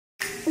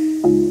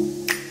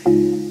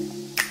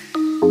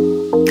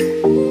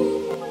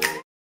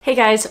Hey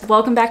guys,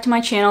 welcome back to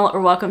my channel,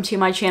 or welcome to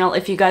my channel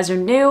if you guys are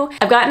new.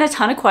 I've gotten a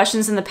ton of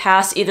questions in the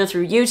past, either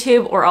through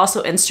YouTube or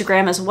also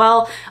Instagram as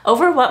well,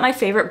 over what my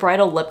favorite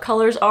bridal lip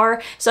colors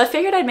are, so I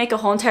figured I'd make a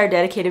whole entire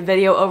dedicated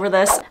video over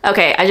this.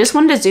 Okay, I just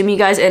wanted to zoom you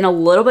guys in a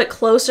little bit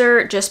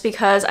closer just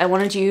because I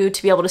wanted you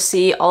to be able to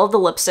see all of the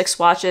lipstick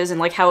swatches and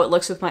like how it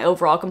looks with my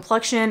overall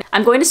complexion.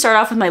 I'm going to start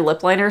off with my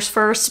lip liners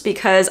first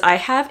because I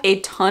have a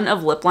ton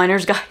of lip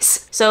liners,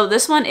 guys. So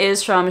this one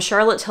is from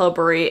Charlotte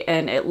Tilbury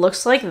and it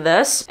looks like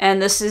this,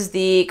 and this is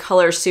the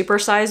color Super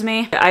Size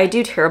Me. I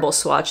do terrible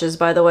swatches,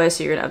 by the way,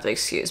 so you're gonna have to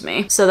excuse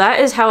me. So that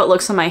is how it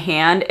looks on my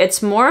hand.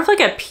 It's more of like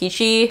a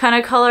peachy kind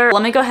of color.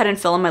 Let me go ahead and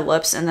fill in my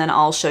lips and then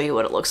I'll show you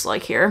what it looks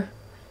like here.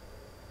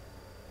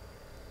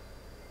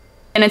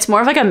 And it's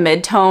more of like a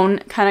mid-tone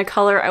kind of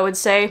color, I would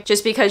say,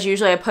 just because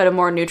usually I put a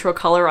more neutral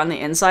color on the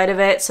inside of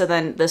it, so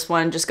then this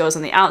one just goes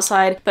on the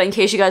outside. But in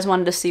case you guys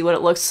wanted to see what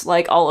it looks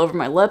like all over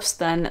my lips,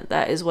 then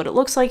that is what it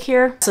looks like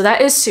here. So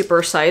that is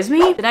Super Size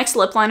Me. The next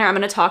lip liner I'm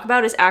going to talk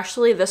about is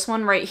actually this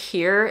one right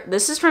here.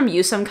 This is from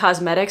Some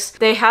Cosmetics.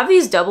 They have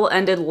these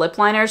double-ended lip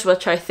liners,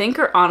 which I think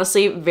are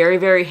honestly very,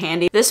 very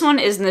handy. This one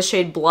is in the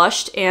shade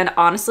Blushed, and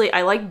honestly,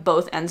 I like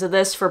both ends of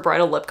this for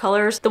bridal lip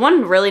colors. The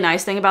one really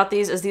nice thing about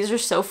these is these are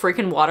so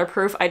freaking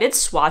waterproof. I did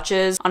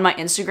swatches on my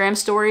Instagram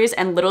stories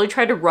and literally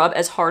tried to rub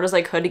as hard as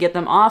I could to get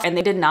them off, and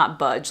they did not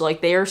budge.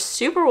 Like, they are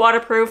super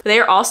waterproof.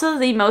 They are also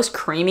the most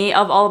creamy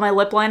of all of my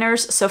lip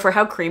liners, so for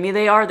how creamy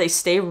they are, they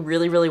stay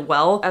really, really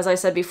well. As I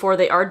said before,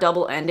 they are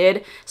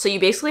double-ended, so you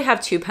basically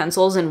have two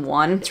pencils in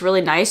one. It's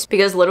really nice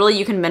because literally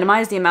you can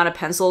minimize the amount of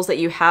pencils that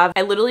you have.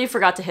 I literally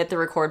forgot to hit the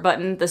record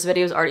button. This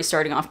video is already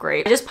starting off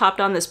great. I just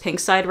popped on this pink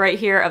side right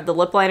here of the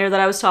lip liner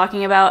that I was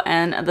talking about,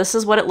 and this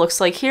is what it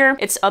looks like here.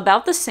 It's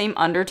about the same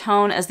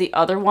undertone as the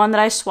other one that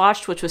I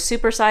swatched, which was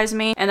Super Size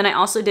Me, and then I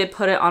also did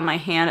put it on my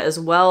hand as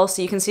well,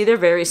 so you can see they're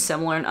very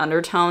similar in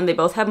undertone. They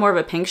both have more of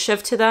a pink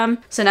shift to them.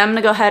 So now I'm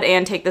gonna go ahead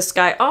and take this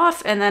guy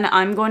off, and then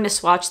I'm going to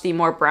swatch the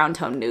more brown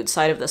tone nude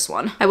side of this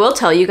one. I will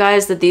tell you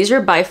guys that these are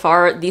by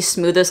far the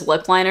smoothest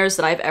lip liners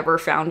that I've ever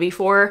found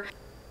before.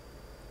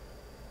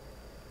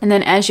 And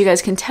then as you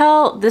guys can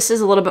tell, this is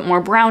a little bit more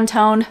brown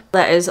tone.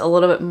 That is a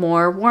little bit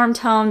more warm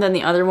tone than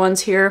the other ones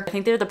here. I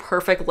think they're the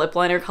perfect lip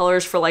liner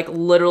colors for like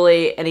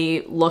literally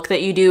any look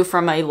that you do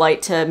from a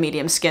light to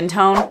medium skin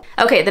tone.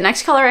 Okay, the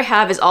next color I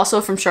have is also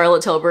from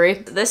Charlotte Tilbury.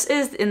 This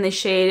is in the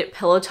shade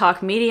Pillow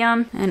Talk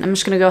Medium, and I'm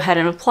just gonna go ahead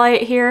and apply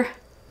it here.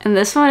 And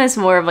this one is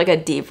more of like a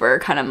deeper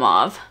kind of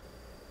mauve.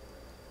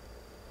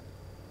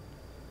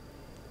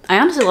 I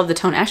honestly love the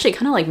tone. Actually, it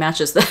kind of like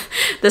matches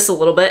this a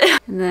little bit.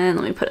 And then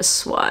let me put a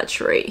swatch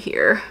right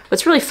here.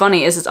 What's really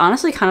funny is it's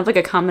honestly kind of like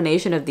a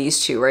combination of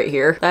these two right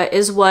here. That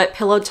is what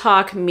Pillow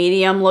Talk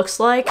Medium looks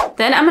like.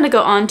 Then I'm gonna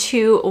go on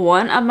to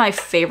one of my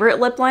favorite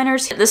lip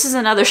liners. This is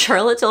another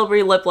Charlotte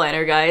Tilbury lip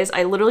liner, guys.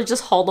 I literally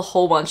just hauled a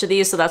whole bunch of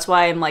these, so that's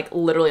why I'm like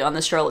literally on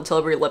this Charlotte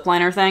Tilbury lip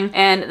liner thing.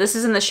 And this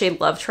is in the shade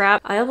Love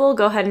Trap. I will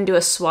go ahead and do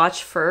a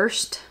swatch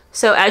first.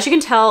 So as you can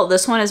tell,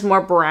 this one is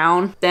more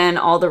brown than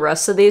all the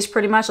rest of these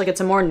pretty much. Like, it's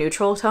a more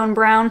neutral tone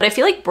brown. But I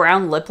feel like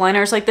brown lip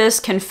liners like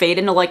this can fade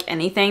into like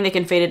anything. They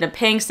can fade into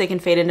pinks, they can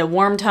fade into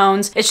warm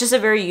tones. It's just a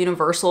very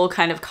universal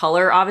kind of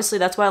color. Obviously,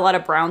 that's why a lot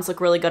of browns look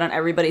really good on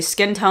everybody's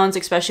skin tones,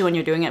 especially when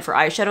you're doing it for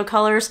eyeshadow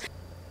colors.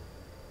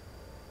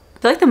 I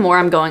feel like the more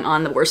I'm going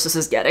on, the worse this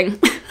is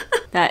getting.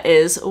 That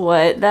is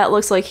what that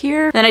looks like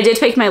here. Then I did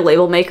take my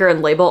label maker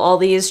and label all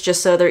these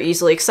just so they're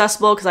easily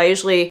accessible, because I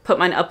usually put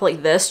mine up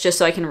like this just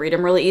so I can read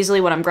them really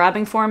easily when I'm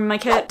grabbing for them in my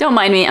kit. Don't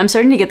mind me, I'm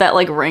starting to get that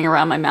like ring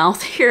around my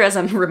mouth here as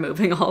I'm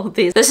removing all of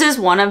these. This is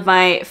one of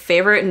my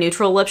favorite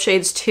neutral lip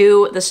shades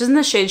too. This is in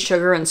the shade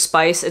Sugar and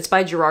Spice. It's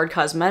by Gerard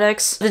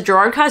Cosmetics. The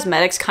Gerard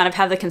Cosmetics kind of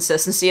have the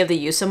consistency of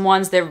the Some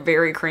ones. They're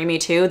very creamy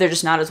too. They're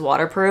just not as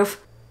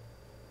waterproof.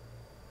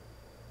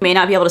 You may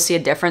not be able to see a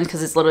difference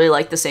because it's literally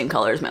like the same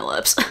color as my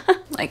lips.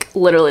 Like,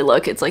 literally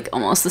look, it's like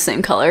almost the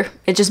same color.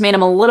 It just made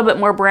them a little bit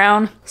more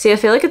brown. See, I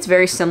feel like it's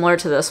very similar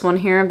to this one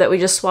here that we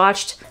just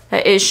swatched.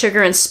 That is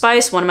Sugar and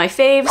Spice, one of my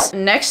faves.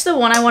 Next, the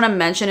one I want to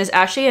mention is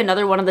actually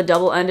another one of the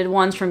double-ended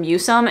ones from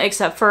Some,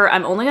 except for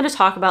I'm only going to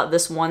talk about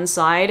this one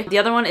side. The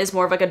other one is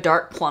more of like a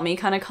dark plummy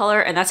kind of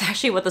color, and that's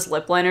actually what this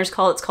lip liner is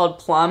called. It's called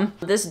Plum.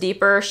 This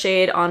deeper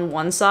shade on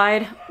one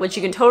side, which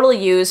you can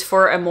totally use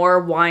for a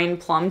more wine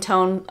plum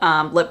tone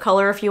lip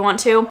color if you want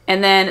to.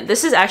 And then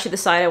this is actually the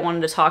side I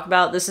wanted to talk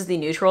about. This is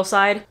the neutral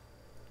side.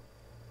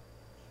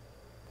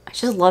 I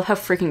just love how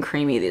freaking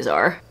creamy these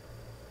are.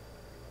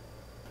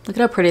 Look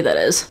at how pretty that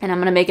is. And I'm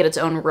gonna make it its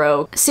own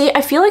row. See,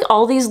 I feel like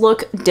all these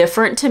look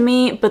different to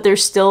me, but they're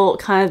still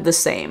kind of the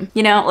same.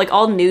 You know, like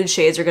all nude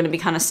shades are gonna be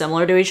kind of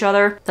similar to each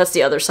other. That's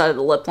the other side of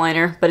the lip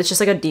liner, but it's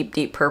just like a deep,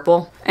 deep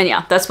purple. And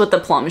yeah, that's what the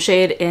plum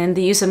shade in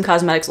the Some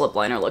Cosmetics lip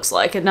liner looks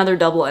like. Another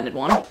double-ended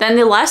one. Then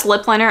the last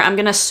lip liner I'm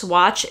gonna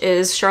swatch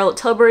is Charlotte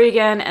Tilbury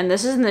again, and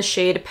this is in the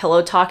shade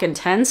Pillow Talk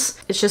Intense.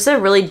 It's just a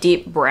really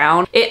deep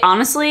brown. It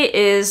honestly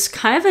is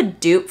kind of a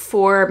dupe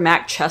for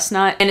MAC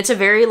Chestnut, and it's a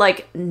very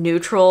like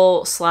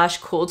neutral / slash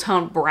cool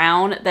tone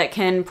brown that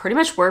can pretty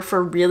much work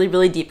for really,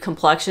 really deep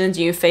complexions.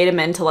 You fade them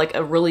into like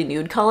a really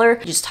nude color.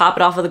 You just top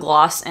it off with a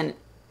gloss and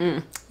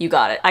you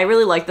got it. I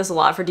really like this a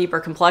lot for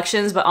deeper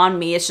complexions, but on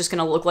me, it's just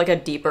gonna look like a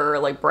deeper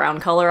like brown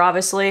color,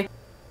 obviously.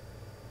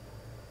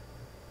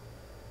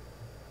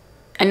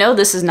 I know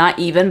this is not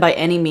even by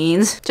any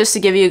means, just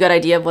to give you a good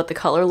idea of what the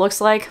color looks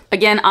like.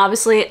 Again,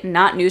 obviously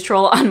not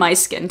neutral on my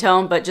skin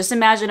tone, but just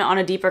imagine it on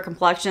a deeper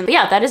complexion. But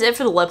yeah, that is it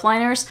for the lip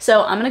liners.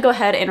 So I'm gonna go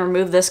ahead and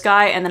remove this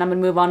guy, and then I'm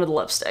gonna move on to the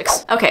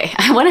lipsticks. Okay,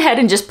 I went ahead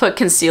and just put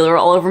concealer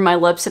all over my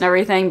lips and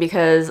everything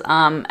because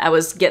I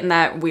was getting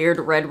that weird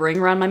red ring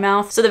around my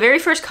mouth. So the very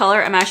first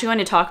color I'm actually going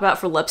to talk about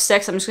for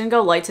lipsticks, I'm just gonna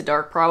go light to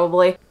dark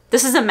probably.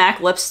 This is a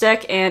MAC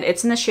lipstick and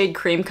it's in the shade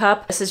Cream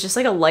Cup. This is just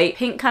like a light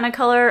pink kind of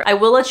color. I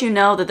will let you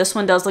know that this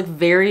one does look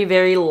very,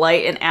 very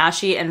light and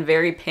ashy and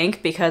very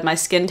pink because my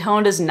skin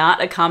tone does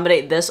not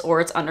accommodate this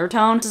or its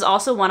undertone. This is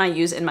also one I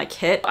use in my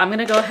kit. I'm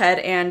gonna go ahead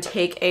and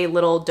take a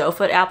little doe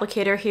foot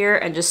applicator here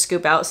and just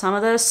scoop out some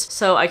of this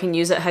so I can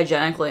use it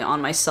hygienically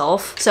on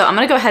myself. So I'm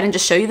gonna go ahead and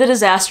just show you the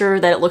disaster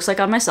that it looks like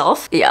on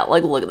myself. Yeah,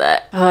 like look at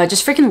that. I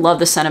just freaking love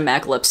the scent of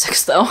MAC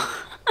lipsticks though.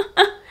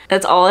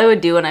 That's all I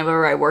would do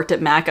whenever I worked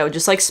at MAC. I would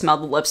just like smell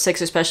the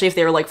lipsticks, especially if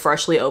they were like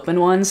freshly opened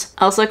ones.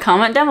 Also,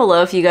 comment down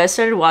below if you guys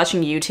started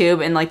watching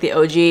YouTube in like the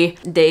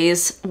OG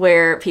days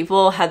where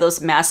people had those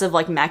massive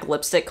like MAC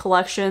lipstick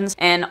collections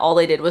and all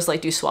they did was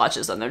like do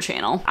swatches on their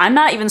channel. I'm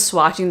not even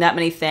swatching that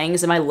many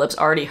things and my lips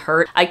already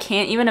hurt. I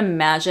can't even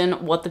imagine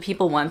what the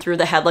people went through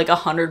that had like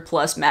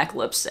 100+ MAC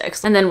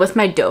lipsticks. And then with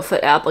my doe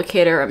foot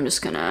applicator, I'm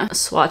just gonna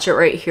swatch it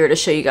right here to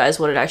show you guys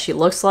what it actually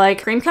looks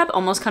like. Cream Cup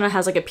almost kind of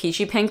has like a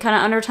peachy pink kind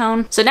of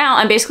undertone. So now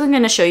I'm basically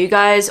going to show you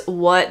guys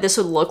what this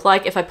would look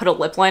like if I put a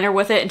lip liner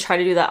with it and try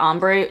to do that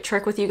ombre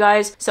trick with you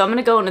guys. So I'm going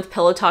to go in with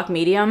Pillow Talk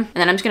Medium, and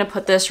then I'm just going to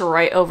put this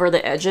right over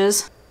the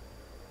edges.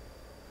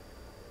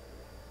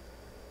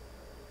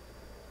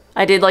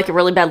 I did like a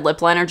really bad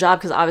lip liner job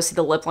because obviously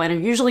the lip liner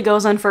usually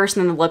goes on first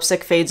and then the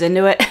lipstick fades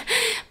into it.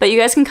 But you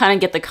guys can kind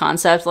of get the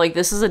concept. Like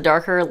this is a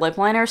darker lip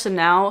liner, so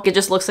now it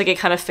just looks like it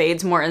kind of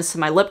fades more into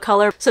my lip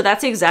color. So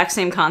that's the exact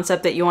same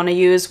concept that you want to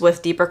use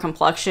with deeper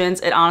complexions.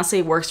 It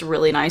honestly works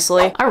really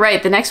nicely. All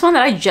right, the next one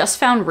that I just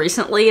found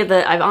recently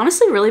that I've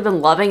honestly really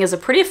been loving is a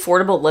pretty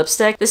affordable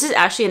lipstick. This is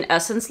actually an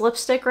Essence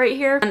lipstick right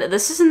here. And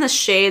this is in the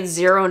shade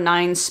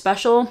 09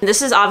 Special.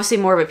 This is obviously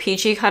more of a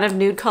peachy kind of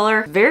nude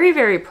color. Very,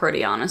 very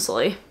pretty,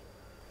 honestly.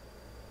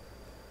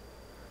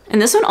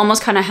 And this one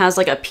almost kind of has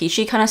like a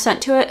peachy kind of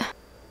scent to it.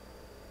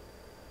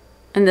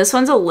 And this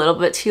one's a little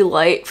bit too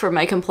light for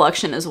my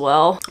complexion as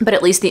well, but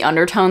at least the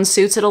undertone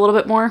suits it a little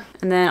bit more.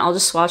 And then I'll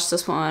just swatch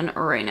this one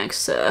right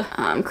next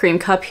to Cream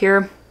Cup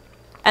here.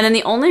 And then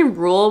the only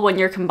rule when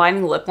you're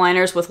combining lip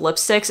liners with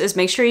lipsticks is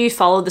make sure you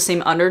follow the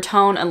same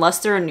undertone unless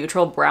they're a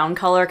neutral brown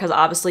color, because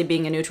obviously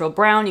being a neutral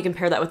brown, you can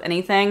pair that with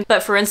anything.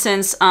 But for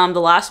instance, the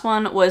last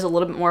one was a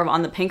little bit more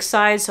on the pink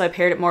side, so I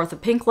paired it more with a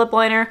pink lip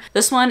liner.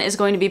 This one is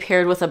going to be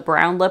paired with a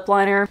brown lip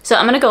liner. So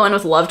I'm gonna go in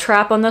with Love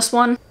Trap on this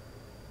one.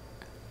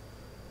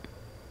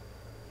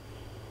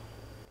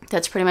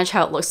 That's pretty much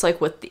how it looks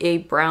like with a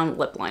brown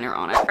lip liner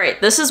on it. All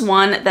right, this is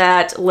one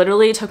that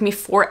literally took me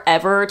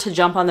forever to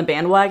jump on the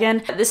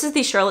bandwagon. This is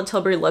the Charlotte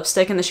Tilbury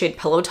lipstick in the shade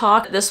Pillow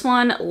Talk. This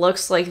one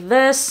looks like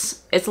this.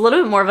 It's a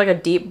little bit more of like a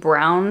deep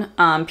brown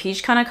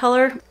peach kind of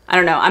color. I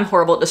don't know, I'm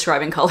horrible at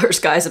describing colors,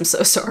 guys, I'm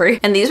so sorry.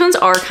 And these ones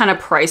are kind of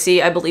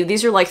pricey. I believe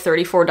these are like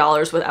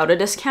 $34 without a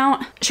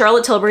discount.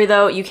 Charlotte Tilbury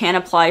though, you can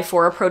apply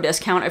for a pro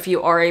discount if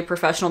you are a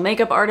professional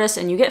makeup artist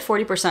and you get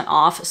 40%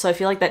 off. So I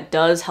feel like that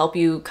does help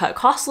you cut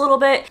costs a little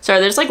bit.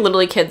 Sorry, there's like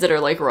literally kids that are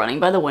like running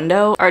by the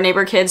window. Our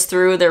neighbor kids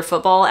threw their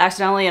football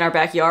accidentally in our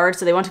backyard,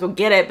 so they went to go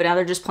get it, but now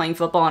they're just playing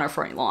football on our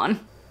front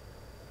lawn.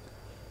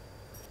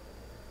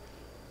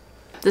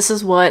 This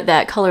is what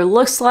that color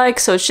looks like.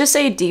 So it's just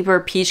a deeper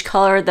peach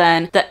color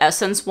than the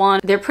Essence one.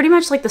 They're pretty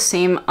much like the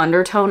same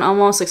undertone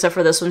almost, except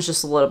for this one's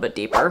just a little bit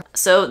deeper.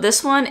 So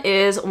this one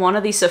is one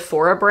of the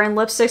Sephora brand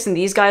lipsticks, and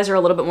these guys are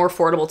a little bit more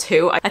affordable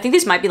too. I think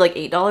these might be like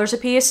 $8 a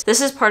piece. This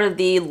is part of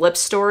the Lip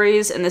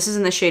Stories, and this is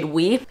in the shade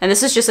We. And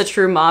this is just a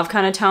true mauve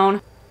kind of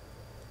tone.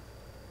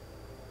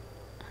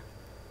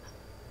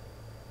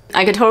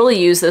 I could totally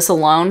use this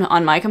alone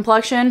on my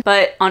complexion,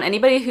 but on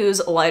anybody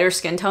who's lighter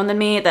skin tone than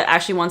me that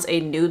actually wants a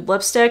nude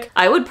lipstick,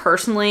 I would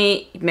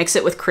personally mix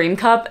it with Cream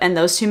Cup, and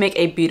those two make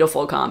a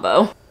beautiful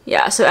combo.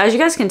 Yeah, so as you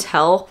guys can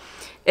tell,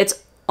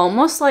 it's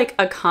almost like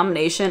a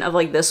combination of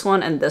like this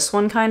one and this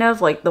one, kind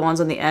of like the ones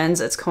on the ends.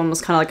 It's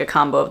almost kind of like a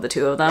combo of the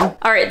two of them.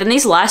 All right, then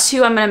these last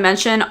two I'm going to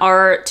mention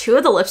are two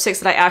of the lipsticks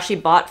that I actually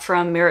bought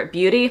from Merit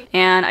Beauty,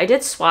 and I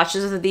did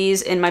swatches of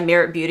these in my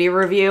Merit Beauty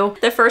review.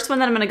 The first one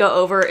that I'm going to go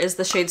over is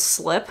the shade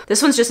Slip.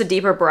 This one's just a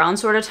deeper brown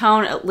sort of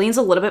tone. It leans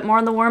a little bit more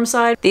on the warm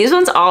side. These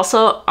ones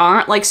also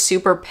aren't like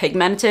super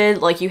pigmented.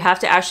 Like you have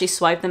to actually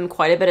swipe them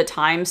quite a bit of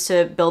times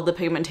to build the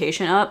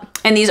pigmentation up.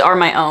 And these are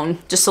my own,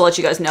 just to let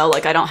you guys know,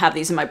 like I don't have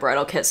these in my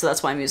bridal kit kit, so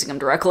that's why I'm using them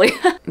directly.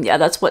 Yeah,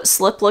 that's what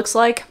Slip looks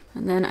like.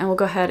 And then I will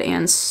go ahead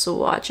and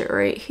swatch it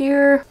right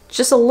here.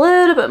 Just a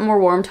little bit more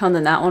warm tone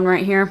than that one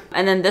right here.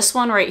 And then this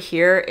one right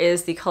here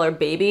is the color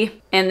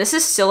Baby. And this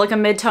is still like a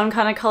mid-tone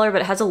kind of color,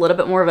 but it has a little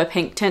bit more of a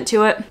pink tint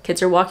to it.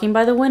 Kids are walking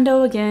by the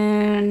window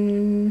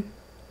again.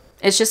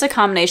 It's just a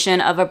combination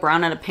of a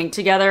brown and a pink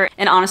together.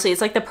 And honestly,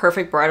 it's like the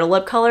perfect bridal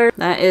lip color.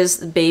 That is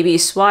Baby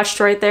swatched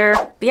right there.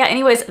 But yeah,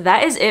 anyways,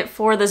 that is it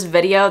for this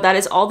video. That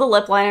is all the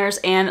lip liners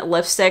and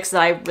lipsticks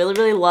that I really,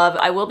 really love.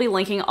 I will be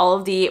linking all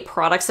of the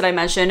products that I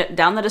mentioned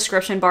down the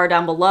description bar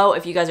down below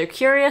if you guys are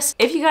curious.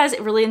 If you guys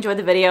really enjoyed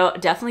the video,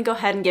 definitely go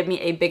ahead and give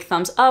me a big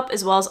thumbs up,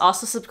 as well as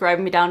also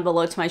subscribing me down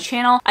below to my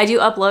channel. I do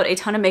upload a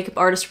ton of makeup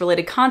artist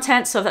related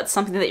content, so if that's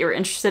something that you're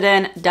interested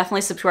in,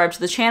 definitely subscribe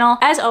to the channel.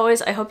 As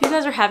always, I hope you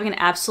guys are having an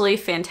absolutely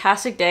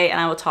fantastic day,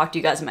 and I will talk to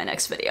you guys in my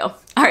next video.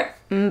 All right,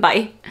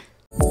 bye.